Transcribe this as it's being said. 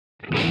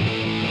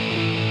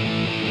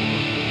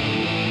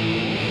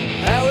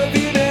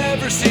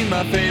seen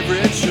my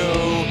favorite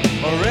show,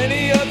 or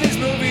any of these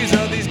movies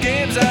or these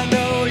games I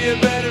know, you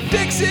better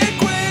fix it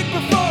quick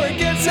before it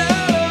gets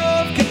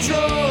out of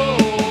control.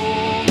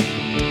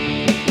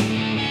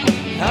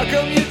 How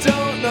come you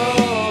don't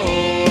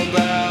know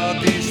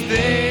about these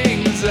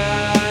things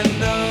I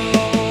know?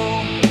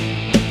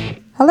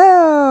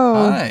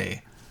 Hello.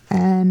 Hi.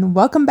 And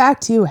welcome back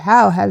to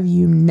How Have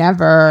You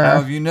Never? How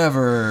Have You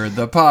Never,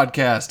 the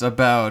podcast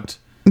about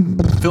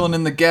filling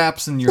in the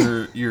gaps in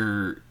your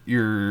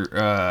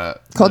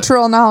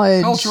Cultural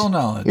knowledge. Cultural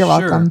knowledge. You're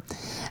welcome.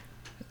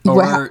 Sure.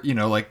 Well, Or,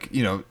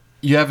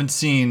 you haven't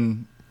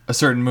seen a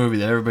certain movie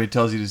that everybody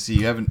tells you to see.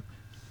 You haven't.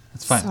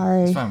 It's fine.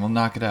 Sorry. It's fine. We'll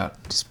knock it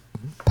out. Just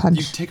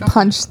You take off-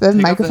 punch the take off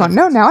the microphone.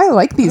 No, headphones. now I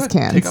like these Good.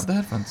 cans. Take off the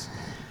headphones.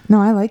 No,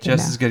 I like Jess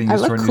it now. is getting I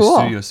used to look our cool.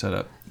 new studio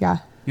setup. Yeah,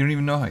 You don't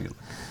even know how you look.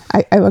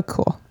 I look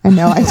cool. I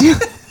know I do.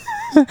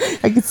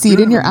 I can see it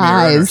in your We don't have a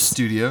mirror in our eyes.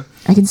 studio.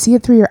 I can see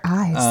it through your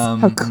eyes.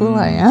 How cool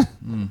I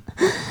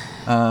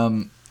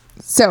am.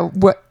 So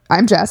what?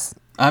 I'm Jess,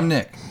 I'm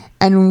Nick.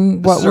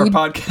 and This what is our we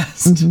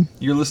podcast.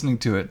 You're listening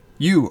to it.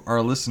 You are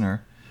a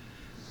listener.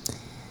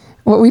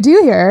 what we do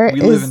here We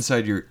is live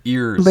inside your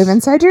ears. live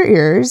inside your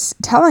ears,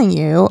 telling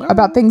you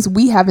about things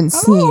we haven't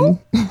seen.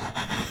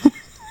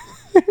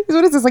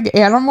 What is this, like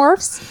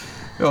Animorphs?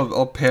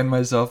 I'll pan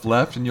myself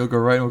left, and you'll go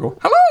right, and we'll go,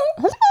 hello.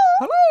 Hello,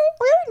 Hello.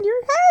 we're in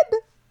your head.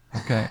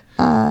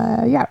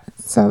 Okay. Yeah.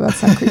 So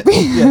that's not creepy.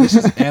 Yeah, this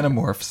is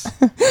Animorphs.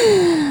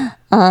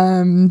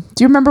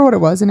 Do you remember what it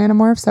was in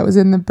Animorphs that was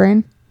in the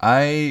brain?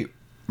 I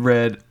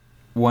read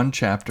one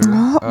chapter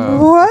of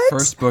What? the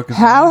first book of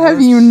How have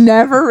Animorphs. you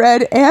never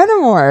read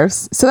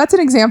Animorphs? So that's an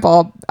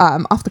example,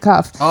 off the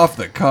cuff, Off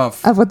the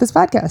cuff. of what this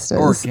podcast is.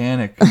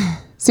 Organic.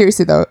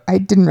 Seriously though, I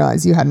didn't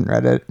realize you hadn't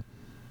read it.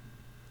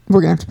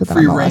 We're gonna have to put that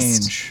Free on the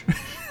list. range.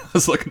 I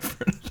was looking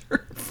for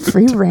another food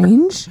Free term.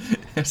 range?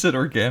 I said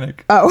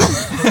organic. Oh,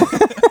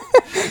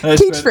 And I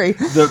Cage spent free.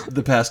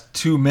 The past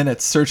 2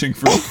 minutes searching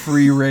for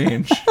free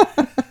range.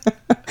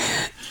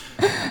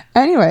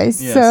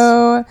 anyways, Yes.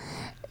 so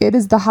it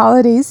is the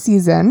holiday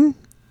season.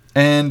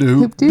 And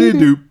hoop de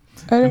Hoop-de-doop. doop.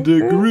 And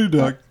dickory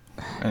dock.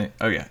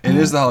 Oh yeah, it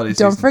is the holiday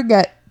Don't season.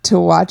 forget to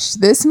watch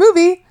this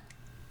movie.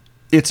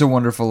 It's a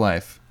Wonderful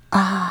Life.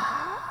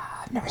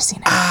 I've never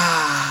seen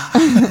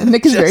it.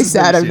 Nick is Jess very has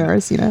sad. never I've seen never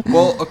it. seen it.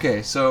 Well,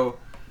 okay, so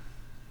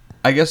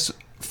I guess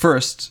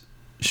first,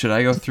 should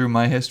I go through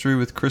my history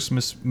with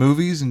Christmas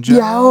movies in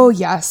general? Yeah, oh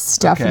yes,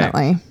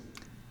 definitely.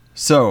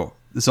 So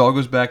this all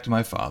goes back to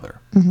my father,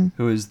 Mm-hmm.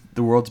 who is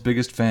the world's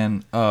biggest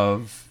fan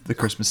of the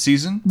Christmas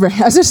season. Right.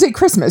 I was going to say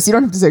Christmas. You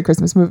don't have to say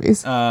Christmas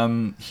movies.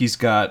 He's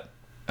got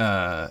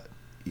our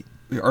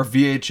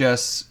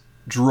VHS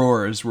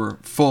drawers were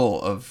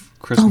full of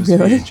Christmas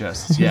really?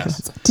 VHS.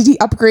 Yes. Did he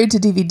upgrade to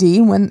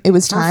DVD when it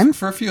was time?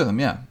 For a few of them,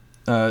 yeah.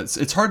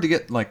 It's hard to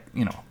get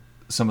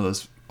some of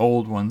those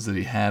old ones that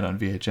he had on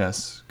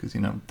VHS because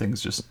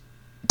things just.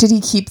 Did he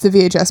keep the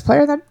VHS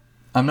player then?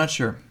 I'm not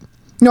sure.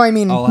 No, I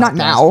mean I'll have not to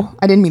now. ask him.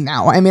 I didn't mean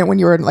now. I mean when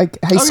you were in like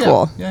high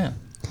school. Yeah.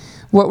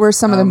 What were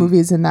some of the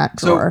movies in that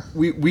drawer?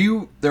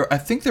 So I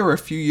think there were a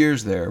few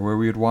years there where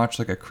we would watch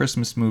like a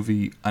Christmas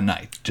movie a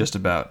night, just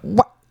about.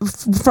 What?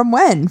 From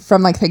when?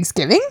 From like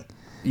Thanksgiving?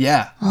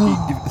 Yeah.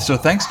 So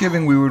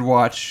Thanksgiving we would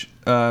watch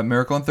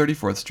Miracle on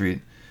 34th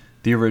Street,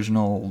 the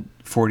original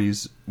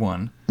 40s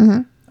one.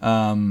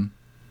 Mm-hmm.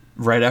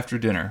 Right after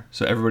dinner,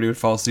 so everybody would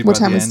fall asleep. What by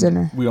time the was end.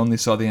 dinner? We only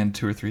saw the end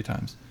 2 or 3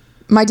 times.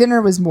 My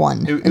dinner was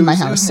 1 in my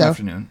house. It was in So the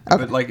afternoon,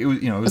 okay. but it was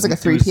it was like a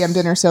 3 p.m.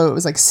 dinner, so it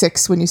was like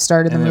 6 when you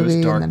started the and movie. it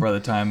was dark and then by the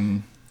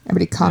time.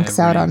 everybody conks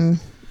out on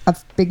a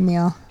big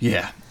meal.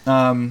 Yeah.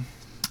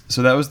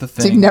 So that was the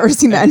thing. So you've never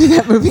seen the end of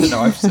that movie? No,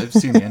 I've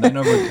seen the end.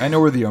 I know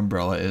where the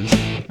umbrella is.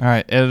 All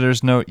right,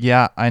 editor's note.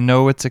 Yeah, I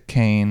know it's a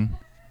cane.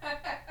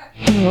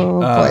 Oh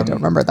boy, I don't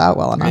remember that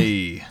well enough.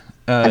 Hey.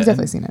 I've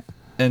definitely seen it.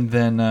 And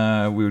then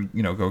we would,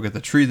 go get the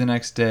tree the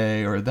next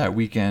day or that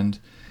weekend.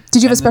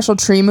 Did you have a and then- special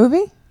tree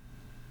movie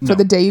for No.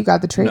 the day you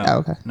got the tree? No, Oh,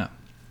 okay. No.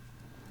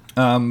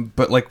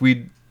 But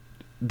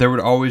there would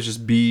always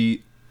just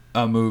be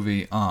a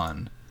movie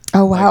on.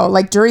 Oh wow!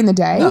 Like during the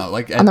day? No,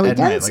 like on the at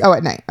night, weekends?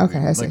 At night. Okay,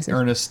 I see. Like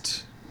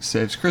Ernest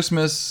Saves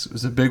Christmas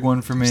was a big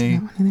one for There's me.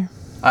 no one in there.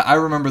 I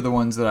remember the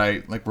ones that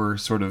I were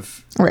sort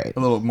of Right. a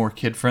little more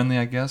kid friendly,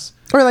 I guess.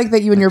 Or like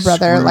that you and your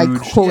brother like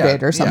Scrooge.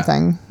 quoted Yeah, or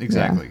something. Yeah,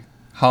 exactly. Yeah.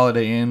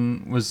 Holiday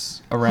Inn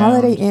was around.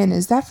 Holiday Inn,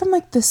 is that from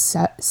like the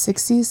 60s,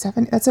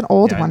 70s? That's an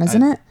old Yeah, one,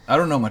 isn't it? I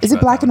don't know much. Is it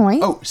about black that and one.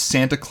 white? Oh,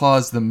 Santa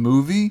Claus the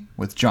movie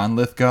with John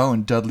Lithgow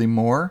and Dudley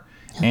Moore,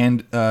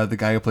 and the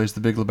guy who plays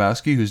the Big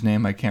Lebowski, whose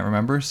name I can't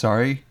remember.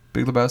 Sorry,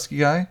 Big Lebowski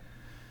guy.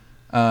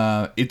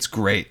 It's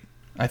great.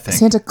 I think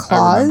Santa I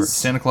remember. Claus?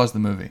 Santa Claus the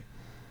movie.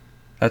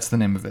 That's the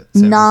name of it.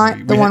 Santa Claus Not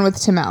movie. the We one had-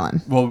 with Tim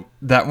Allen. Well,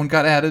 that one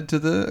got added to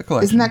the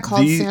collection. Isn't that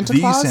called Santa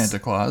Claus? The Santa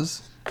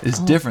Claus is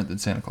different than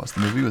Santa Claus the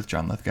movie with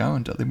John Lithgow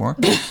and Dudley Moore.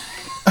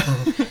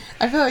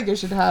 I feel like I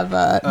should have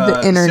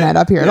the internet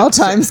up here at all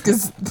times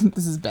because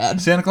this is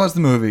bad. Santa Claus the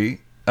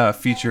movie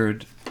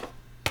featured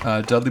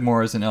Dudley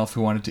Moore as an elf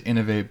who wanted to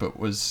innovate but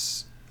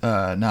was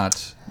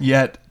not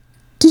yet.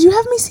 Did you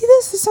have me see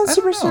this? This sounds I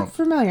super don't know.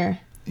 familiar.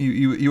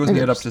 he wasn't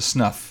yet up to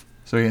snuff,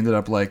 so he ended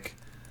up like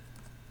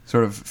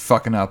sort of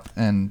fucking up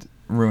and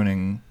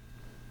ruining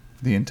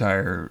the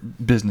entire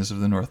business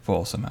of the North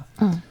Pole somehow.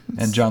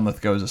 And John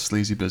Lithgow is a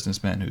sleazy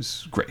businessman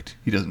who's great.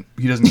 He doesn't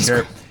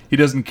care. He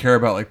doesn't care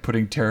about like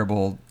putting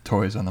terrible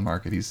toys on the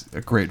market. He's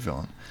a great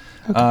villain.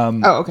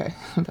 Okay. Okay.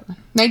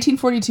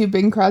 1942,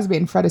 Bing Crosby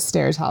and Fred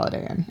Astaire's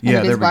Holiday Inn.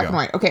 And it is black and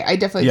white. Okay, I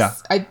definitely. Yeah.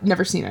 I've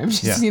never seen it. I've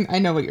just seen. I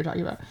know what you're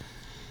talking about.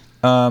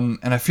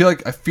 And I feel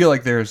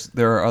like there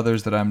are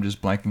others that I'm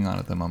just blanking on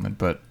at the moment,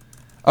 but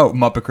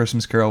Muppet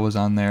Christmas Carol was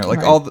on there. Like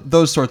all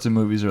those sorts of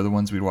movies are the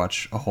ones we'd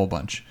watch a whole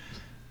bunch.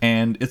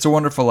 And It's a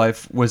Wonderful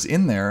Life was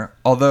in there,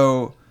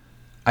 although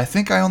I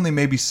think I only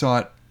maybe saw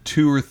it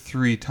 2 or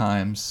 3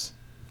 times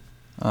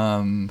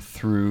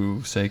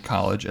through, say,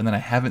 college, and then I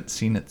haven't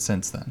seen it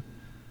since then.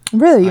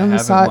 Really? You only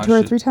saw it 2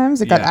 or 3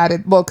 times? It got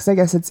added. Well, because I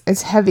guess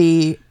it's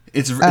heavy.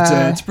 It's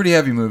a pretty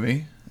heavy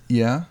movie.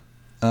 Yeah.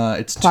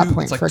 It's like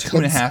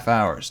 2.5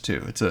 hours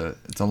too. It's a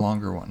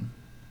longer one.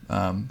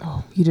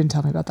 You didn't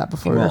tell me about that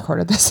before we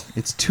recorded this.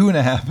 It's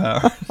 2.5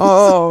 hours.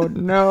 Oh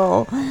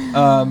no.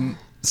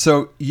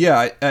 So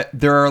yeah,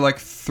 there are like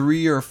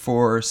 3 or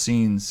 4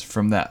 scenes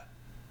from that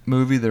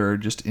movie that are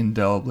just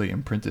indelibly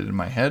imprinted in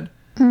my head.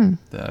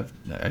 That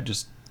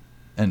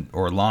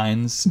or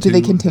lines. Do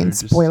they contain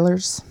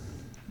spoilers?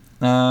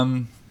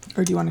 Or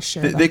do you want to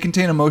share? They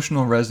contain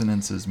emotional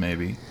resonances,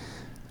 maybe.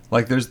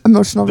 Like there's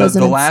emotional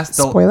resonance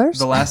spoilers.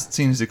 The last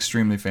scene is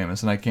extremely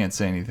famous, and I can't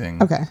say anything.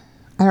 Okay,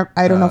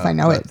 I don't know if I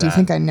know it. Do you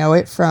think I know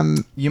it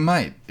from? You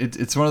might.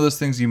 It's one of those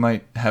things you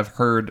might have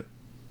heard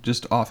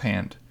just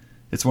offhand.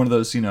 It's one of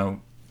those, how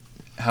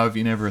have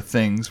you never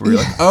things where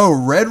you're like,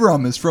 oh, Red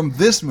Rum is from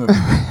this movie.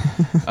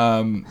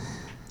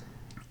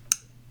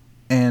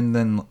 And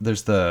then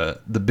there's there's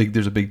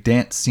a big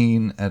dance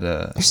scene at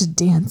a. There's a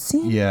dance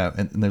scene. Yeah,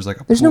 and there's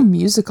like there's no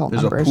musical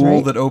numbers. There's a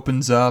pool that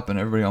opens up, and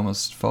everybody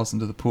almost falls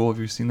into the pool. Have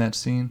you seen that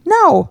scene?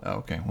 No. Oh,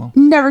 okay, well.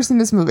 Never seen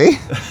this movie.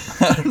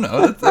 I don't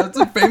know. That's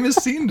a famous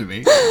scene to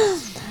me.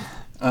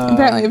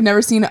 Apparently, I've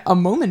never seen a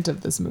moment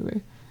of this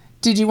movie.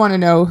 Did you want to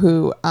know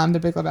who the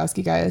Big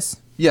Lebowski guy is?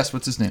 Yes.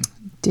 What's his name?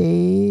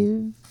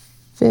 David.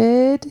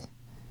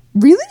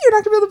 Really? You're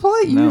not gonna be able to pull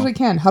it? You usually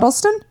can.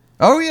 Huddleston?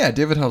 Oh yeah,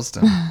 David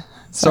Huddleston.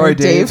 Sorry,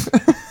 Dave.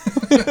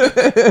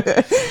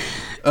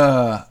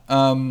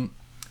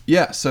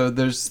 Yeah. So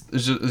there's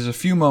a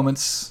few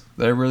moments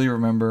that I really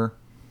remember.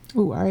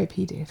 Ooh,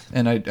 R.I.P. Dave.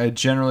 And I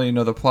generally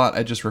know the plot.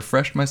 I just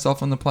refreshed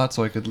myself on the plot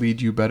so I could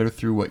lead you better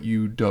through what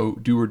you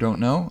do or don't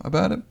know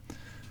about it.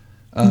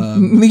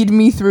 Lead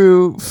me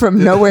through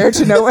from nowhere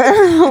to nowhere.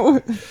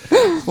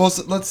 Well,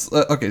 so let's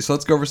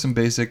go over some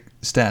basic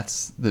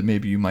stats that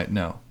maybe you might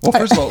know. Well,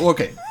 first of all,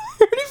 okay. I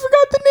already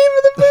forgot the name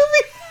of the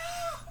movie.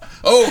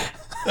 Oh,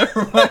 that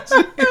reminds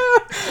me.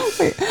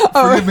 Wait,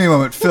 Forgive me a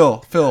moment,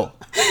 Phil.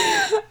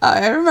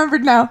 I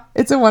remembered now.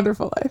 It's a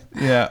Wonderful Life.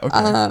 Yeah.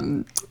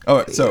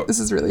 Okay. So this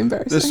is really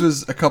embarrassing. This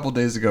was a couple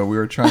days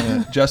ago.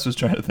 Jess was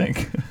trying to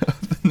think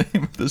of the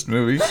name of this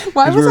movie.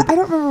 I don't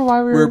remember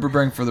why we were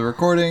preparing for the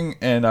recording,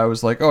 and I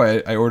was like,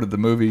 I ordered the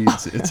movie.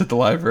 It's at the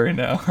library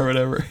now, or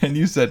whatever. And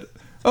you said,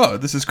 oh,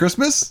 this is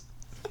Christmas?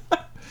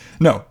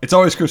 No, it's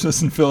always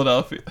Christmas in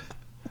Philadelphia.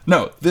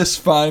 No, This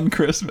Fine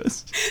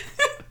Christmas.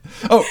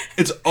 Oh,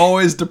 it's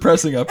always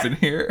depressing up in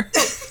here.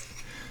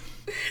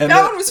 And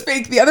that one was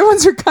fake. The other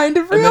ones are kind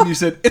of real. And then you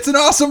said, it's an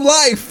awesome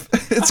life.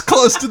 It's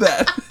close to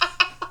that.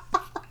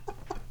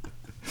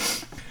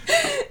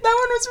 That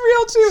one was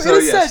real too, in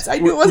a sense. I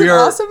knew it wasn't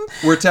awesome.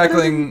 We're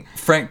tackling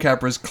Frank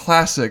Capra's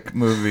classic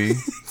movie.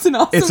 It's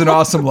an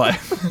awesome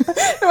life.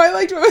 No, I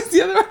liked, what was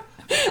the other one?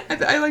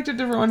 I liked a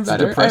different one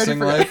better. It's a depressing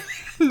life?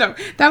 No,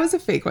 that was a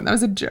fake one. That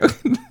was a joke.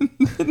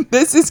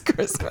 This is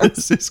Christmas.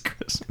 This is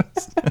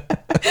Christmas.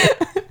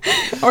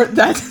 Or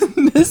that's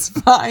This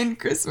Fine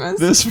Christmas.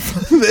 This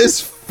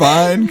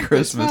Fine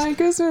Christmas. This Fine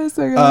Christmas.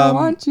 I'm gonna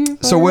want you.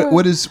 So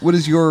what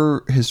is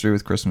your history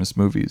with Christmas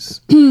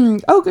movies?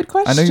 Oh, good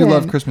question. I know you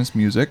love Christmas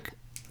music.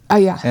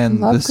 Yeah, and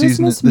love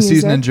the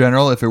season in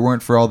general. If it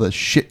weren't for all the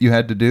shit you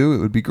had to do, it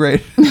would be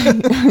great.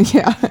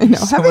 Yeah, I know.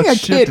 Having a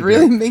kid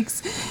really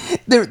makes.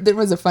 There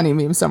was a funny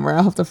meme somewhere.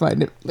 I'll have to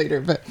find it later,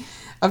 but.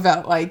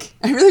 About I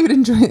really would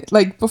enjoy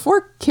it.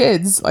 Before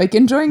kids,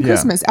 enjoying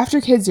Christmas.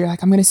 After kids, you're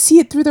I'm going to see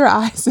it through their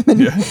eyes. And then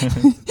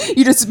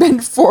you just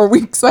spend 4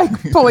 weeks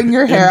pulling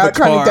your hair out,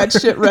 trying to get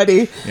shit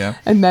ready. Yeah.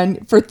 And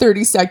then for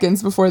 30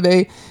 seconds before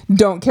they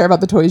don't care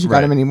about the toys you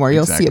got them anymore,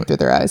 you'll see it through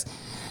their eyes.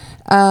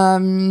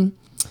 My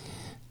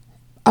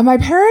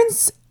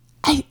parents,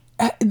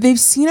 they've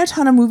seen a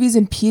ton of movies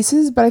in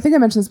pieces, but I think I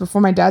mentioned this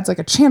before. My dad's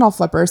a channel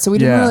flipper, so we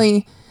didn't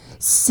really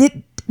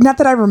not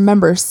that I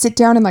remember, sit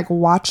down and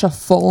watch a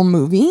full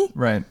movie.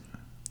 Right.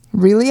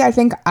 Really, I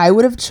think I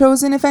would have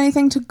chosen, if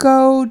anything, to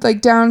go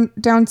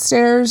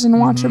downstairs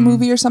and watch a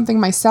movie or something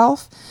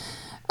myself.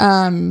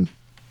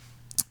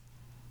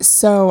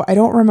 So I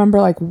don't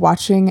remember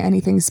watching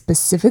anything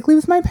specifically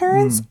with my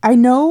parents. I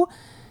know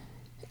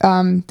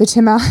the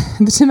Tim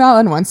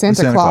Allen one,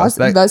 Santa Claus.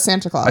 The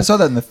Santa Claus. I saw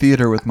that in the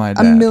theater with my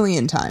dad. A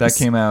million times. That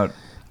came out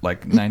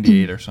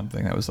 98 or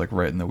something. That was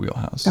right in the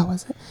wheelhouse. Oh,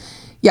 was it?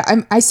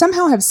 Yeah, I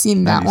somehow have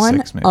seen that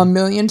one maybe. a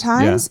million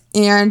times.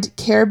 Yeah. And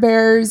Care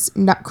Bears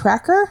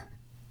Nutcracker,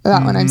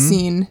 that one I've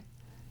seen.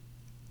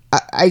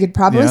 I could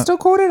probably still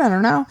quote it. I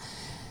don't know.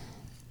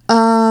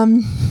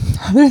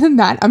 Other than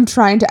that, I'm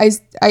trying to.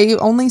 I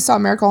only saw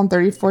Miracle on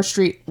 34th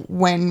Street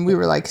when we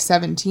were like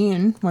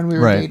 17, when we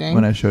were dating.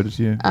 When I showed it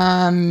to you.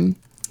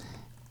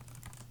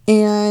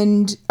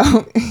 And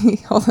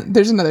hold on,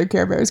 there's another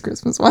Care Bears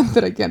Christmas one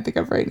that I can't think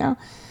of right now.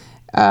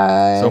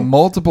 So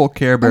multiple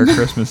Care Bear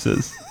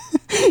Christmases.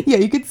 Yeah,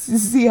 you could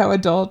see how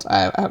adult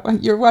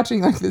you're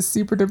watching like this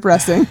super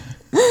depressing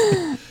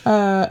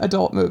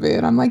adult movie,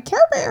 and I'm like, Care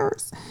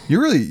Bears. You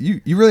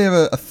really have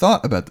a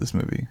thought about this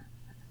movie.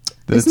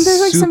 Isn't there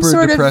like some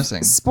sort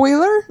depressing. Of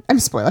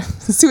spoiler?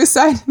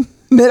 Suicide.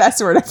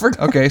 That's word I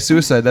forgot. Okay,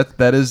 suicide. That's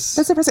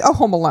depressing. Oh,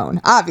 Home Alone,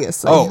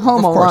 obviously. Oh,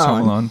 Home Alone. Course,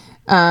 Home Alone.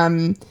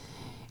 And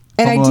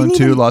Home Alone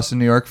 2, Lost in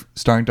New York,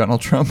 starring Donald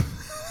Trump.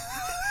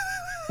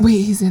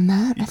 Wait, he's in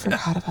that? I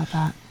forgot about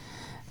that.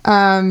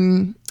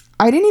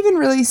 I didn't even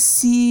really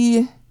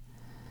see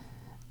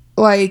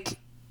like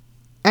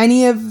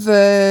any of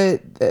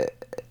the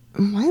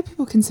why do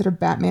people consider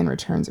Batman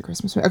Returns a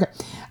Christmas movie? Okay.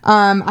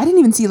 I didn't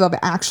even see Love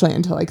Actually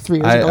until like 3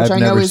 years ago, which I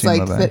know is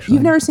like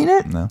you've never seen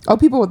it? No. Oh,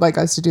 people would like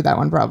us to do that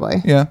one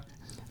probably. Yeah.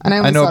 And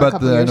I know about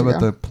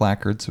the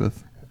placards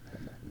with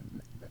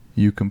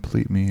 "You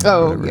Complete Me."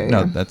 Oh, yeah.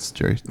 No, that's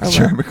Jerry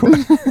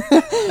McCoy.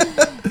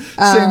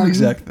 Same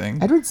exact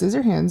thing. Edward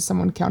Scissorhands,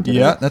 someone counted.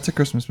 Yeah, that's a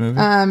Christmas movie.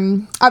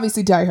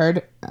 Obviously Die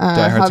Hard.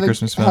 Die Hard's a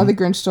Christmas film. How the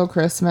Grinch Stole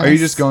Christmas. Are you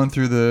just going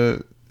through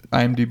the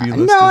IMDb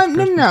list? No,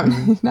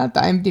 not the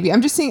IMDb.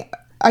 I'm just saying.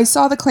 I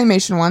saw the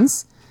claymation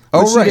ones.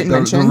 Oh, right,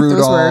 the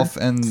Rudolph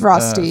and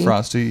Frosty.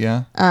 Frosty,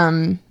 yeah.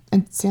 And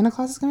Santa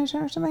Claus is going to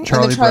turn or something.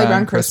 Charlie and then Charlie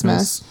Brown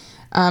Christmas.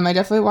 I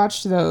definitely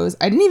watched those.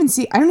 I don't even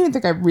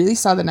think I really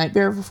saw The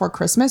Nightmare Before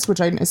Christmas, which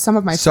is some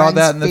of my saw friends'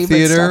 that in the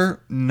theater.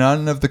 Stuff.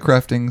 None of the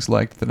Creftings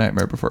liked The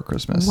Nightmare Before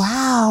Christmas.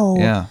 Wow.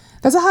 Yeah.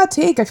 That's a hot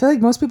take. I feel like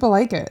most people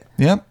like it.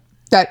 Yep.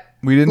 That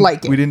we didn't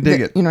like it. We didn't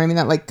dig it. You know what I mean?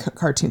 That like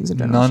cartoons in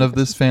general. None of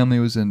this family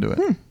was into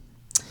it.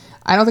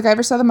 I don't think I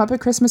ever saw The Muppet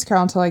Christmas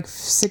Carol until like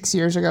 6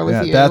 years ago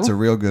with you. That's a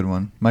real good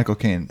one. Michael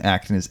Caine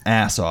acting his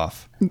ass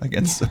off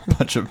against a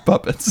bunch of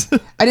puppets.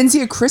 I didn't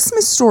see A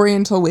Christmas Story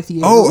until with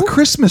you. Oh, A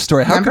Christmas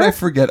Story. How could I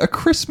forget A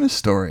Christmas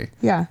Story?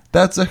 Yeah.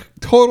 That's a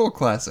total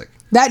classic.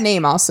 That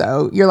name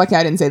also, you're lucky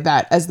I didn't say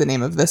that as the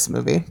name of this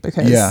movie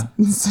because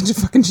it's such a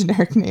fucking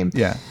generic name.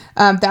 Yeah.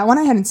 That one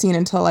I hadn't seen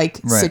until like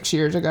 6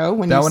 years ago.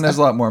 That one has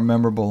a lot more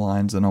memorable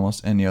lines than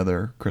almost any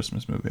other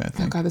Christmas movie, I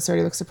think. Oh God, this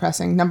already looks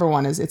depressing. Number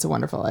one is It's a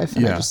Wonderful Life.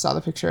 And I just saw the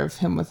picture of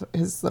him with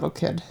his little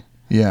kid.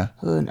 Yeah.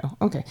 Oh, no.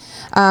 Okay.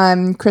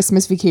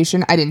 Christmas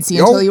Vacation. I didn't see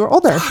until you were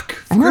older. Fuck.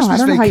 I know.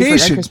 Christmas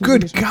Vacation.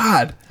 Good Vacation.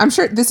 God. I'm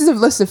sure this is a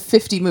list of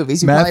 50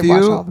 movies. You probably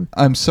watched all of them.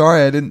 I'm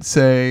sorry I didn't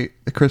say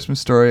A Christmas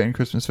Story and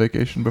Christmas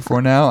Vacation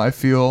before now. I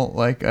feel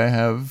like I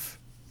have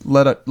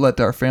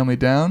let our family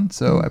down,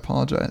 so I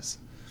apologize.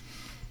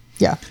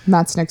 Yeah.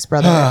 Matt's next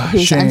brother,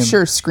 who's I'm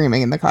sure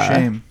screaming in the car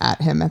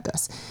at him at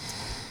this.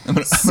 I'm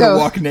gonna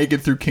walk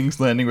naked through King's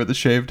Landing with a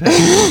shaved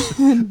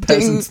head.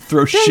 Peasants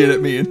throw shit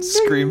at me and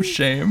scream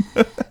shame.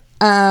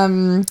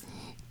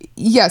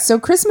 Yeah, so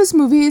Christmas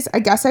movies, I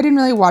guess I didn't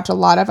really watch a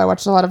lot of. I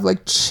watched a lot of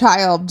like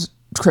child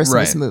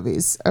Christmas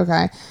movies.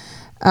 Okay.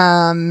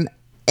 And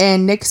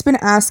Nick's been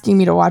asking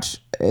me to watch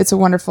It's a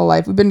Wonderful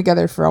Life. We've been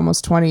together for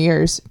almost 20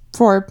 years.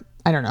 For,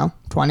 I don't know,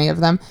 20 of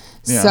them.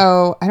 Yeah.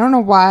 So I don't know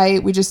why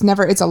we just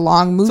never, it's a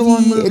long movie.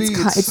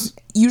 It's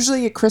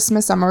usually at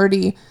Christmas I'm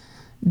already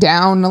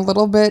down a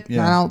little bit.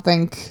 Yeah. I don't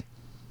think,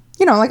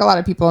 like a lot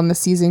of people in the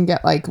season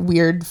get like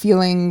weird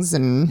feelings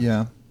and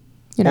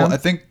well, I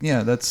think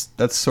that's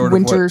sort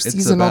winter of what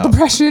seasonal it's about.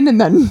 depression,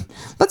 and then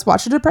let's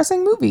watch a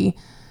depressing movie.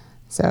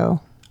 So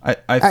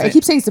I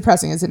keep saying it's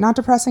depressing. Is it not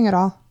depressing at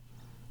all?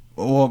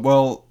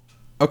 Well,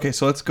 okay.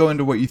 So let's go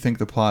into what you think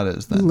the plot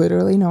is then.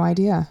 Literally no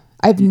idea.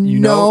 I have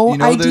no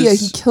idea.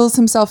 He kills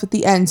himself at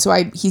the end, so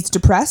he's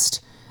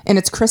depressed, and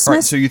it's Christmas.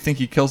 Right, so you think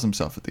he kills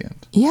himself at the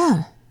end?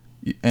 Yeah.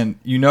 And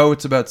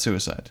it's about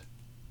suicide.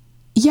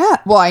 Yeah.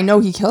 Well, I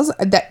know he kills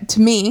that. To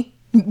me,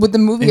 what the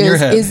movie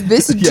is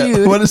this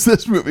dude. What is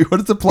this movie? What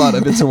is the plot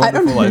of It's a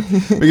Wonderful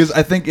Life? Because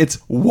I think it's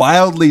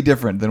wildly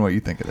different than what you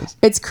think it is.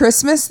 It's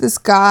Christmas. This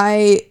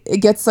guy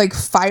gets like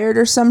fired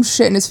or some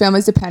shit, and his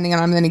family's depending on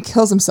him. And then he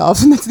kills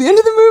himself, and that's the end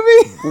of the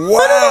movie.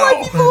 Wow! I don't know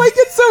why people like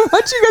it so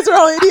much. You guys are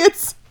all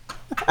idiots.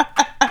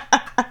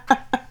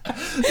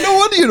 No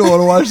wonder you don't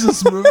want to watch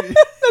this movie.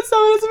 That's not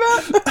what it's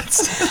about. It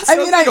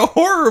sounds like a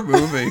horror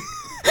movie.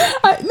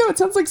 No, it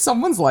sounds like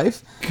someone's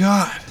life.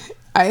 God.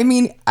 I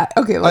mean,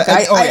 okay, look,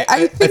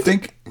 I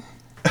think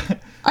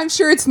I'm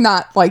sure it's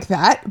not like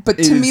that, but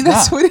to me,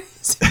 that's what it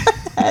is in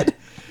my head.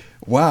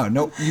 Wow,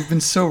 no, you've been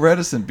so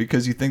reticent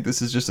because you think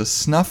this is just a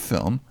snuff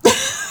film.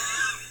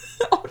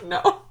 Oh,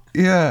 no.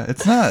 Yeah,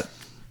 it's not.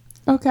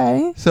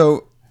 Okay.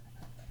 So,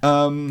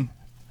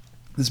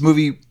 this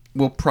movie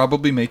will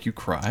probably make you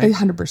cry.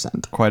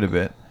 100%. Quite a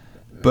bit.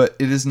 But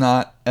it is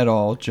not at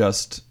all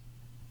just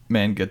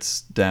man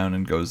gets down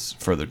and goes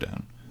further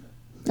down.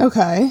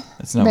 Okay.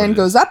 That's not Man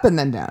goes up and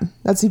then down.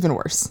 That's even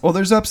worse. Well,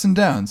 there's ups and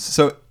downs.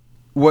 So,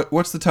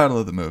 what's the title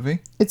of the movie?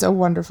 It's A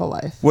Wonderful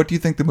Life. What do you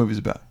think the movie's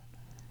about?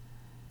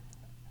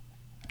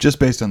 Just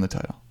based on the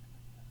title.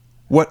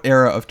 What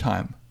era of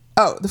time?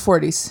 Oh, the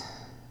 40s.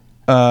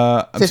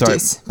 I'm 50s. sorry.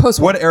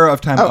 Post-war. What era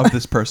of time of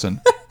this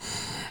person?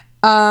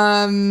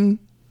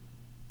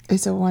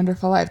 It's a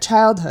Wonderful Life.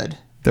 Childhood.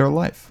 Their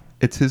life.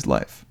 It's his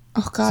life.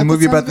 Oh God, it's a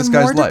movie about this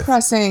guy's more life.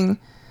 Depressing.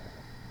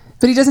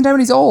 But he doesn't die when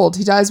he's old.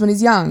 He dies when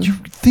he's young. You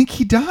think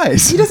he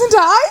dies? He doesn't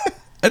die?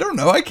 I don't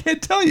know. I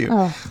can't tell you.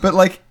 Oh. But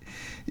like,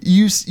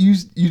 you're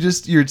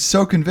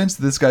so convinced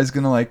that this guy's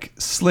gonna like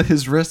slit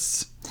his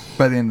wrists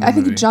by the end of the movie. I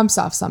think he jumps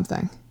off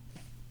something.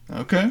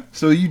 Okay,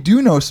 so you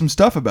do know some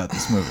stuff about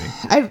this movie.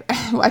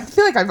 I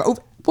feel like I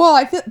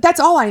feel that's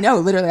all I know.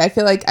 Literally, I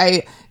feel like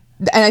and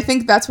I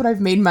think that's what I've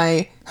made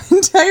my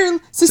entire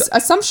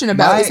assumption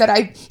about is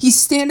that he's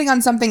standing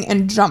on something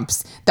and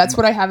jumps. That's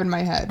what I have in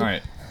my head. All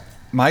right.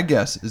 My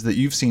guess is that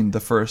you've seen the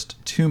first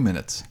 2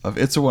 minutes of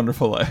It's a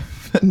Wonderful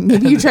Life.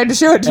 Maybe you tried to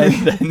show it to me.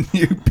 And then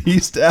you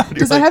pieced out.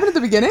 Does that happen at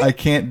the beginning? I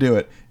can't do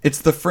it. It's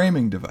the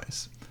framing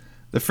device.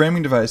 The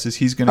framing device is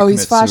he's going to commit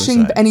he's flashing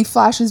suicide. and he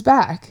flashes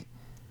back.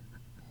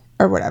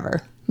 Or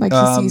whatever. Like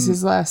he sees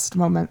his last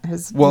moment,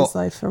 his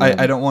life. Or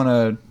I don't want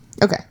to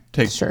okay.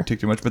 take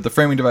too much, but the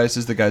framing device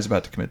is the guy's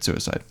about to commit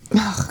suicide.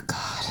 Oh,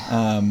 God.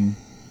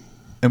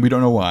 And we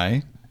don't know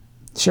why.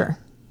 Sure.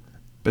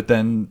 But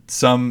then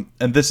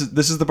and this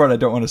is the part I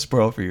don't want to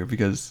spoil for you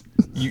because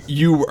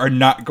you are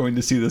not going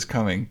to see this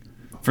coming.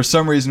 For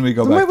some reason, we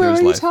go back to his life. What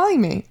are you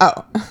telling me?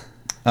 Oh.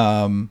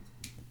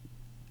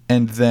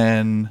 And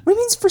then... What do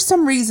you mean for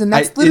some reason?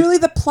 That's literally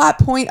the plot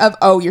point of,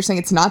 you're saying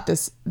it's not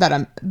this, that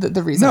I'm,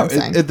 the reason I'm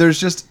saying.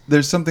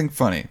 There's something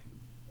funny.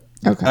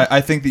 Okay.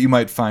 I think that you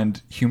might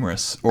find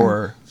humorous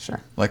or...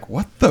 Sure. Like,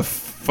 what the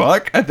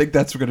fuck? I think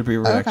that's going to be a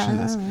reaction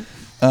to this.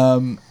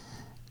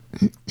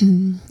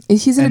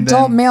 He's an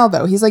adult male,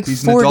 though. He's like 40s.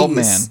 He's an adult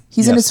man.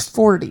 He's in his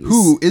 40s.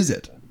 Who is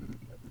it?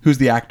 Who's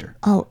the actor?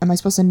 Oh, am I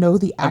supposed to know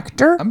the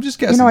actor? I'm just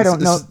guessing. You know, I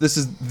don't know. This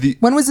is the...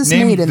 When was this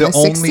made? In the 60s? The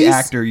only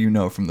actor you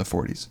know from the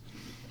 40s.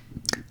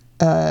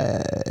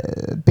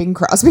 Bing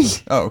Crosby.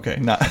 Oh, okay.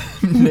 Not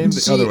name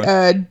the other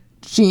one.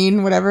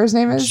 Gene, whatever his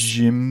name is.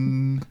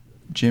 Jimmy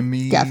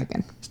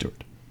Gaffigan.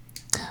 Stewart.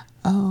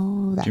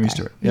 Oh, that Jimmy guy.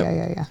 Stewart.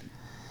 Yep. Yeah.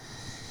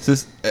 So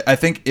I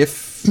think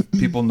if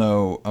people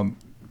know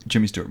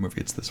Jimmy Stewart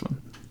movie, it's this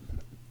one.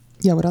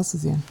 Yeah. What else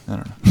is he in? I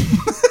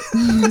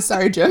don't know.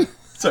 Sorry, Jim.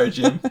 Sorry,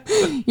 Jim.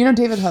 You know,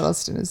 David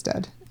Huddleston is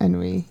dead, and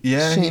we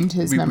shamed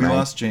his memory. We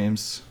lost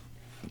James.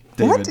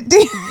 David.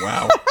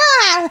 What?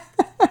 Wow.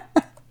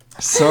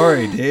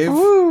 Sorry, Dave.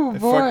 Ooh,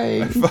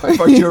 boy. I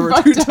fucked you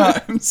over 2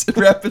 times in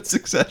rapid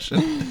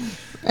succession.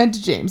 And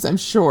James, I'm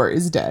sure,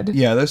 is dead.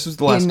 Yeah, this was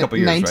the last couple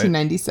years,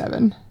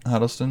 1997. right?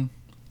 Huddleston?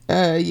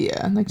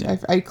 Yeah.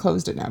 I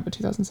closed it now, but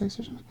 2006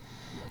 or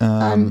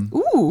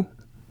something.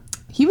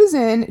 He was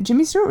in...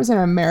 Jimmy Stewart was in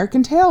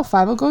American Tail,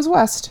 Fievel Goes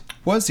West.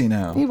 Was he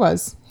now? He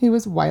was. He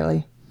was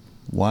Wiley.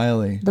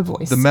 Wiley. The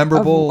voice. The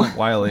memorable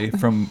Wiley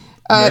from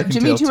American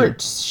Jimmy Tail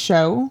Stewart's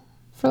show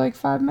for like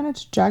 5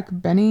 minutes. Jack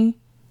Benny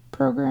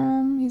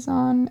program he's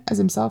on as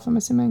himself, I'm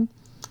assuming.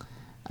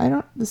 I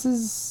don't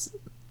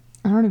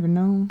even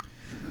know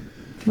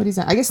what he's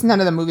on. I guess none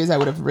of the movies I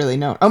would have really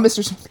known. Oh,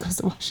 Mr. Smith Goes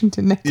to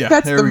Washington Next. Yeah,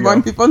 that's the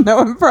one people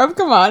know him from.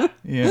 Come on.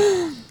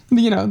 Yeah.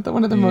 You know,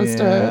 one of the most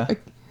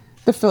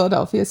the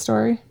Philadelphia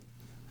Story.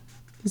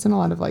 He's in a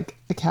lot of like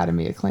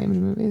Academy acclaimed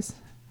movies.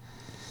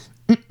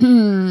 Or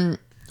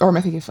am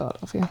I thinking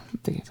Philadelphia? I'm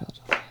thinking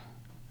Philadelphia.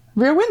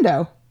 Rear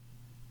Window.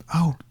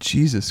 Oh,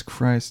 Jesus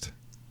Christ.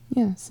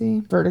 Yeah,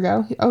 see?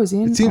 Vertigo. Is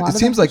he in It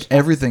seems like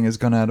everything has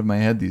gone out of my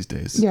head these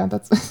days. Yeah,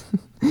 that's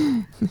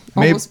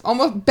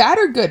almost bad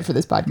or good for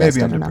this podcast.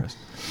 Maybe I'm depressed.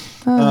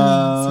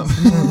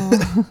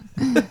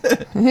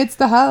 It's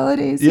the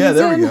holiday season. Yeah,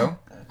 there we go.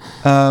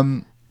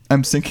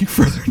 I'm sinking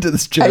further into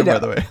this chair, by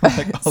the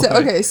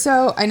way.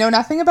 So I know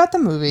nothing about the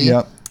movie.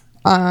 Yep.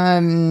 I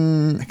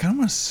kind of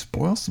want to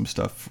spoil some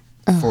stuff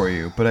for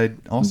you, but I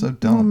also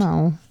don't. Oh,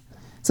 no.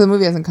 So the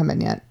movie hasn't come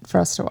in yet for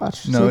us to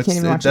watch. No, so we can't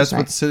even watch that's it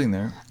what's sitting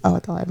there. Oh,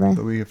 at the library.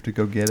 But we have to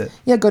go get it.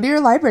 Yeah, go to your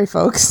library,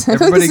 folks.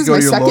 Everybody go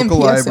to your local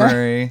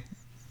library.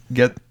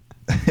 Get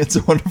It's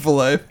a Wonderful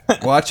Life.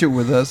 Watch it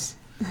with us.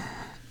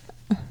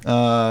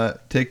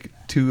 Take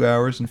 2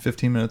 hours and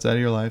 15 minutes out of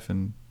your life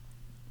and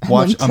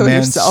watch a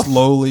man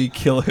slowly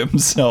kill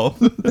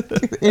himself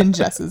in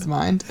Jess's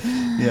mind.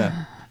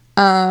 Yeah.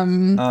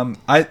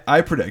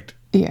 I predict.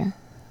 Yeah,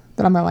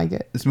 that I'm gonna like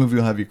it. This movie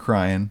will have you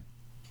crying.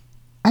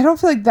 I don't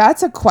feel like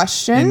that's a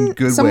question. In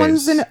good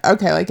ways.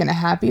 Like in a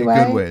happy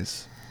way. In good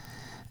ways.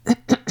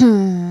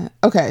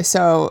 Okay,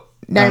 so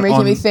now you're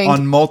making me think.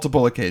 On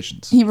multiple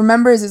occasions. He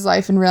remembers his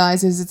life and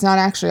realizes it's not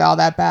actually all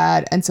that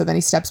bad, and so then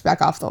he steps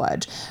back off the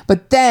ledge.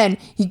 But then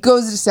he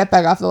goes to step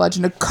back off the ledge,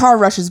 and a car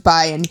rushes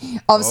by, and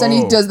all of a sudden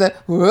he does the...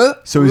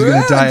 So he's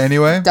going to die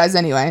anyway? Dies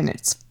anyway, and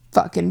it's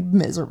fucking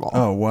miserable.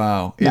 Oh,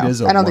 wow. I don't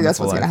think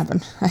that's what's going to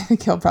happen. I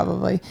think he'll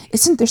probably...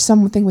 Isn't there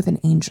something with an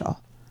angel?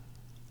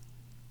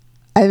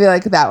 I feel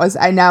like that was.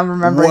 I now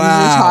remember you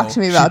talked to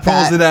me about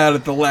that. She pulls it out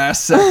at the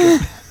last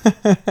second.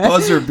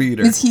 Buzzer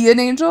beater. Is he an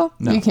angel?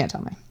 No. You can't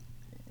tell me.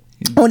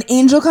 Oh, an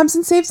angel comes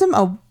and saves him?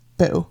 Oh,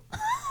 boo.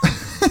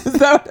 Is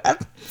that what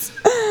happens?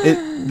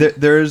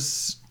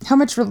 There's... How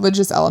much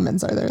religious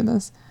elements are there in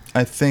this?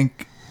 I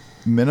think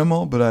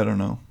minimal, but I don't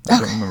know. I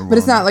don't remember. But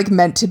it's not like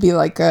meant to be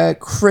like a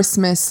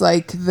Christmas,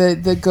 like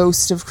the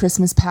ghost of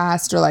Christmas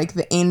past, or like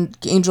the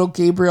angel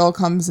Gabriel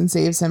comes and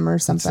saves him or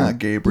something. It's not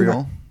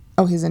Gabriel.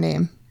 Oh, he has a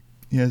name.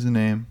 He has a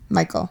name.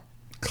 Michael.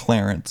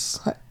 Clarence.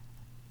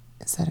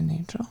 Is that an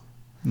angel?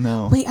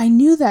 No. Wait, I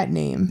knew that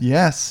name.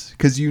 Yes,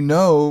 because you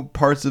know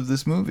parts of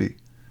this movie.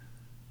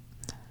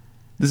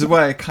 This is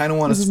why I kind of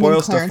want to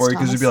spoil stuff for you,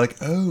 because you'd be like,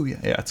 oh, yeah,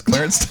 it's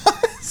Clarence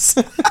Thomas.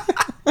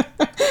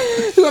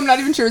 Who I'm not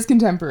even sure is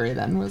contemporary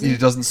then, was he? He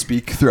doesn't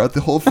speak throughout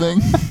the whole thing.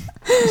 He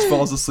just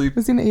falls asleep.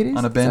 Was he in the 80s?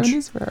 On a bench.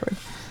 70s? Where are we?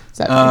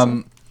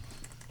 70s.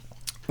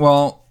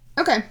 Well,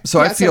 okay. So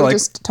I feel like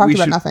just talked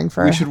about nothing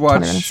for we should watch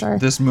 20 minutes, sorry.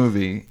 this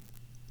movie,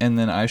 and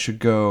then I should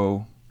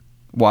go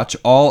watch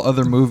all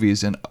other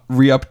movies and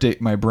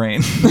re-update my brain.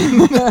 I thought you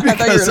were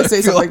going to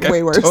say something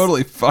way worse.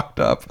 Totally fucked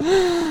up.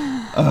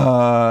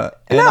 And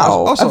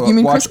No. also You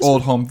mean watch Christmas?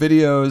 old home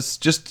videos.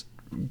 Just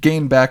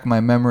gain back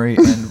my memory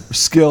and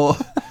skill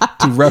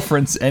to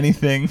reference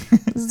anything.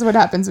 This is what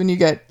happens when you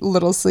get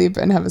little sleep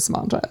and have a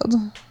small child.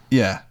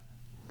 Yeah.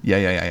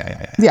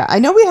 Yeah, I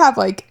know we have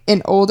like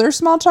an older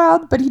small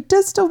child, but he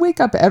does still wake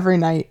up every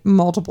night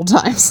multiple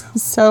times.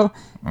 So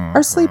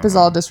our sleep is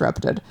all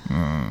disrupted.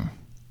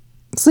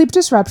 Sleep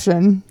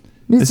disruption.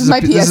 This is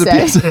my PSA.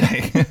 This is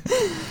a PSA.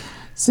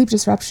 Sleep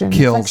disruption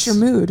Kills. affects your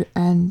mood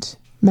and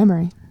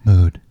memory.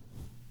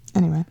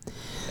 Anyway.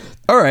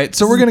 All right,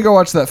 so we're going to go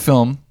watch that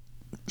film.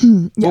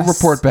 We'll Yes.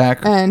 report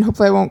back. And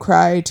hopefully I won't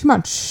cry too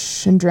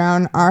much and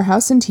drown our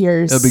house in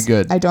tears. It'll be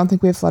good. I don't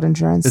think we have flood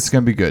insurance. It's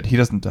going to be good. He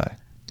doesn't die.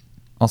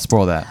 I'll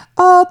spoil that.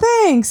 Oh,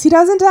 thanks. He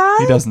doesn't die?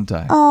 He doesn't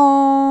die.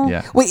 Oh.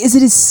 Yeah. Wait, is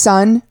it his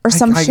son or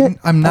some shit?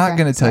 I'm not Okay,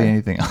 going to tell sorry. you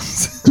anything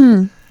else.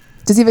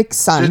 Does he have a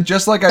son?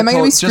 just like Am I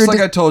gonna be just like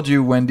screwed I told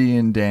you, Wendy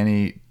and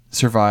Danny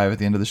survive at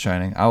the end of The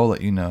Shining. I will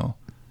let you know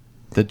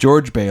that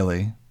George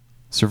Bailey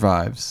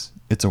survives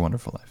It's a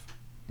Wonderful Life.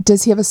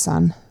 Does he have a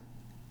son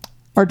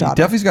or He daughter?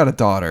 definitely's got a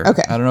daughter.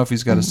 Okay. I don't know if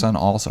he's got a son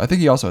also. I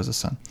think he also has a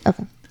son.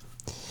 Okay.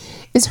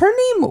 Is her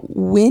name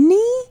Windy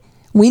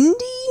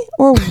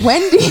or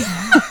Wendy?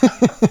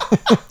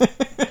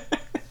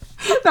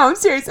 No, I'm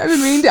serious. I've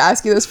been meaning to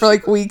ask you this for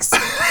like weeks.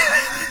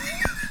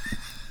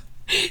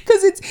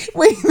 Because they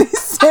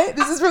say,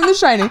 this is from The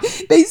Shining.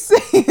 They say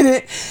in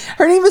it,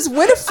 her name is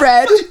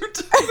Winifred. You're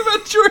talking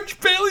about George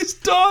Bailey's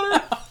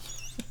daughter.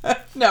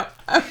 No.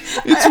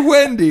 It's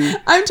Wendy.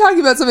 I'm talking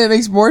about something that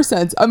makes more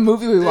sense. A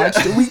movie we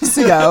watched weeks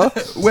ago.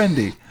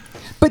 Wendy.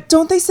 But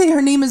don't they say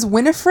her name is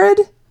Winifred?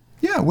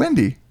 Yeah,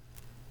 Wendy.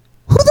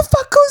 Who the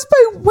fuck goes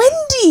by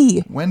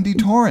Wendy? Wendy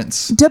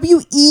Torrance.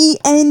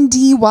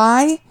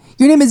 Wendy?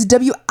 Your name is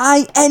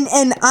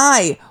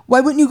Winni.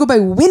 Why wouldn't you go by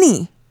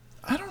Winnie?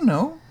 I don't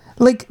know.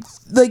 Like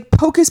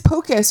Pocus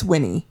Pocus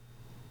Winnie.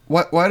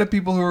 Why do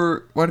people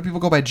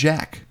go by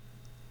Jack?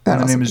 That When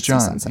their also name is makes no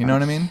John. sense, You know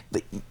what I mean?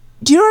 But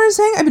do you know what I'm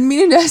saying? I've been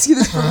meaning to ask you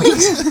this for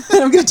weeks.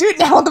 I'm going to do it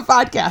now on the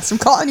podcast. I'm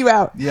calling you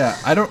out. Yeah,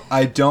 I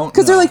don't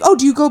Because they're like, oh,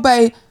 do you go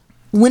by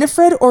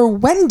Winifred or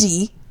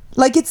Wendy?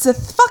 Like it's a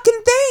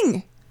fucking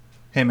thing.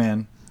 Hey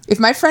man. If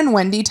my friend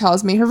Wendy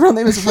tells me her real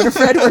name is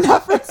Winifred, we're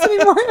not friends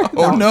anymore.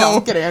 Oh, no.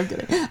 I'm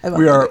kidding. I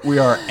love We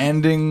are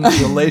ending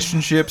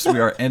relationships. We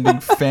are ending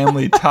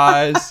family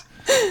ties.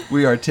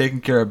 We are taking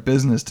care of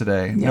business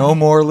today. Yeah. No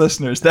more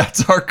listeners.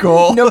 That's our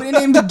goal. Nobody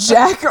named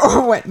Jack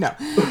or what? No.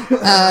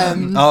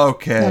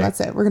 Okay. Yeah,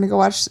 that's it. We're gonna go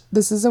watch.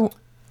 This is a.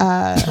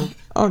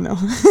 Oh no.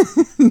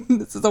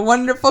 This is a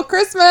wonderful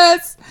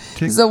Christmas.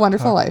 This is a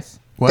wonderful life.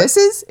 What?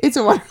 It's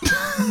a wonderful.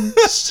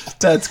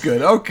 That's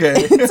good. Okay.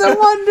 It's a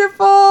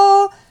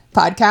wonderful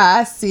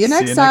podcast. See you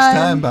next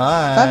time.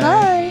 Bye. Bye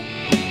bye.